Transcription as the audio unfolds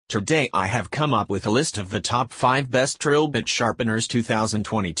Today I have come up with a list of the top 5 best drill bit sharpeners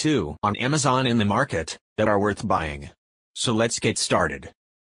 2022 on Amazon in the market that are worth buying. So let's get started.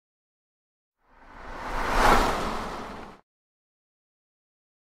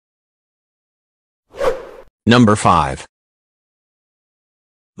 Number 5.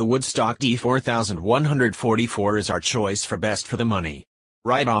 The Woodstock D4144 is our choice for best for the money.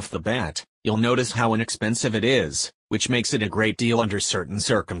 Right off the bat, you'll notice how inexpensive it is, which makes it a great deal under certain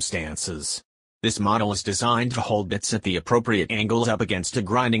circumstances. This model is designed to hold bits at the appropriate angles up against a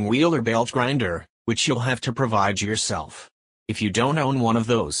grinding wheel or belt grinder, which you'll have to provide yourself. If you don't own one of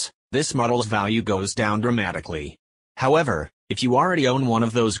those, this model's value goes down dramatically. However, if you already own one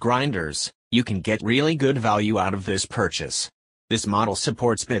of those grinders, you can get really good value out of this purchase. This model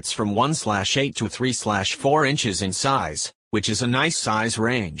supports bits from 1/8 to 3/4 inches in size, which is a nice size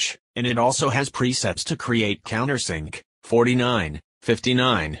range, and it also has presets to create countersink, 49,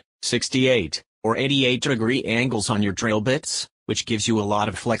 59, 68, or 88-degree angles on your drill bits, which gives you a lot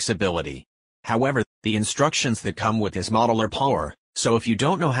of flexibility. However, the instructions that come with this model are poor, so if you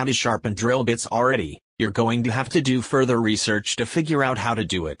don't know how to sharpen drill bits already, you're going to have to do further research to figure out how to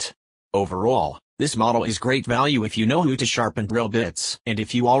do it. Overall, this model is great value if you know how to sharpen drill bits and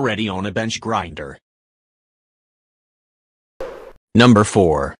if you already own a bench grinder. Number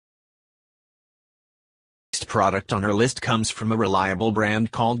 4. Next product on our list comes from a reliable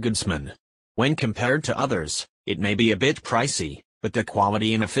brand called Goodsman. When compared to others, it may be a bit pricey, but the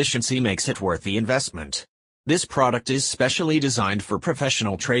quality and efficiency makes it worth the investment. This product is specially designed for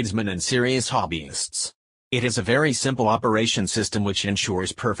professional tradesmen and serious hobbyists. It has a very simple operation system which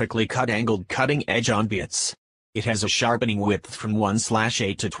ensures perfectly cut-angled cutting edge on bits. It has a sharpening width from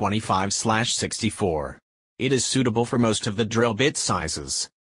 1/8 to 25/64. It is suitable for most of the drill bit sizes.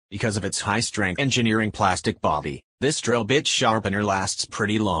 Because of its high-strength engineering plastic body, this drill bit sharpener lasts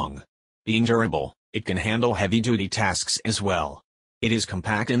pretty long. Being durable, it can handle heavy-duty tasks as well. It is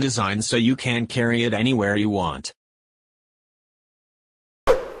compact in design so you can carry it anywhere you want.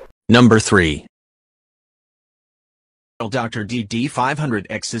 Number 3. Dr.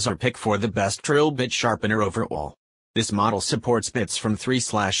 DD500X is our pick for the best drill bit sharpener overall. This model supports bits from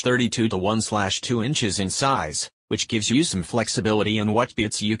 3/32 to 1/2 inches in size, which gives you some flexibility in what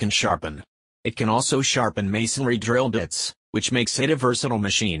bits you can sharpen. It can also sharpen masonry drill bits, which makes it a versatile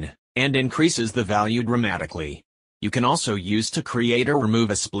machine, and increases the value dramatically. You can also use to create or remove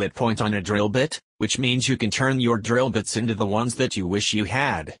a split point on a drill bit, which means you can turn your drill bits into the ones that you wish you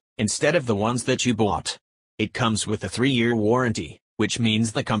had, instead of the ones that you bought. It comes with a 3-year warranty, which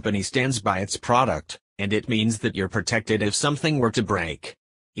means the company stands by its product, and it means that you're protected if something were to break.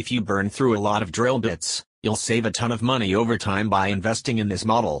 If you burn through a lot of drill bits, you'll save a ton of money over time by investing in this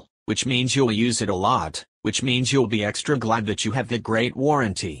model, which means you'll use it a lot, which means you'll be extra glad that you have the great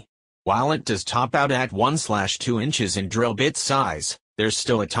warranty. While it does top out at 1/2 inches in drill bit size, there's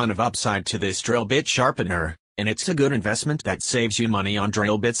still a ton of upside to this drill bit sharpener, and it's a good investment that saves you money on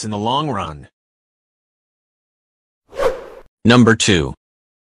drill bits in the long run. Number 2.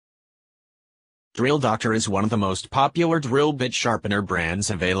 Drill Doctor is one of the most popular drill bit sharpener brands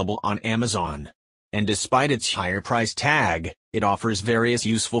available on Amazon. And despite its higher price tag, it offers various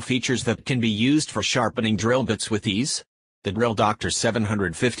useful features that can be used for sharpening drill bits with ease. The Drill Doctor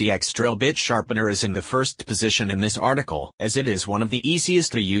 750X drill bit sharpener is in the first position in this article, as it is one of the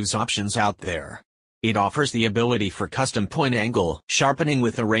easiest to use options out there. It offers the ability for custom point angle sharpening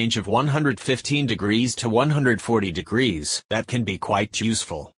with a range of 115 degrees to 140 degrees that can be quite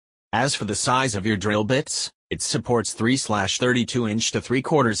useful. As for the size of your drill bits, it supports 3/32 inch to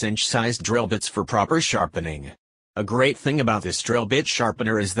 3/4 inch sized drill bits for proper sharpening. A great thing about this drill bit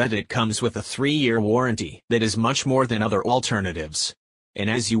sharpener is that it comes with a 3-year warranty that is much more than other alternatives. And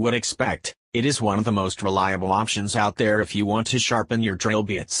as you would expect, it is one of the most reliable options out there if you want to sharpen your drill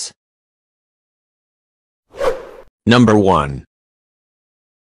bits. Number 1.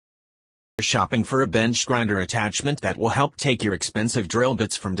 You're shopping for a bench grinder attachment that will help take your expensive drill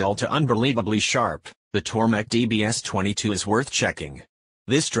bits from dull to unbelievably sharp. The Tormek DBS22 is worth checking.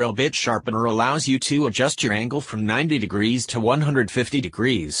 This drill bit sharpener allows you to adjust your angle from 90 degrees to 150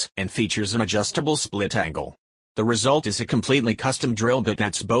 degrees and features an adjustable split angle. The result is a completely custom drill bit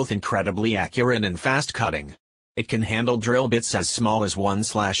that's both incredibly accurate and fast cutting. It can handle drill bits as small as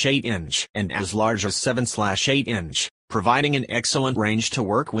 1/8 inch and as large as 7/8 inch, providing an excellent range to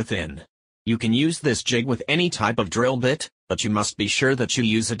work within. You can use this jig with any type of drill bit, but you must be sure that you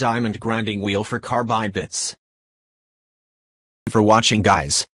use a diamond grinding wheel for carbide bits. Thank you for watching,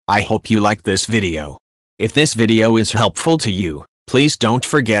 guys. I hope you liked this video. If this video is helpful to you, please don't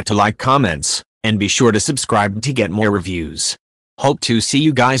forget to like, comments, and be sure to subscribe to get more reviews. Hope to see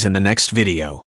you guys in the next video.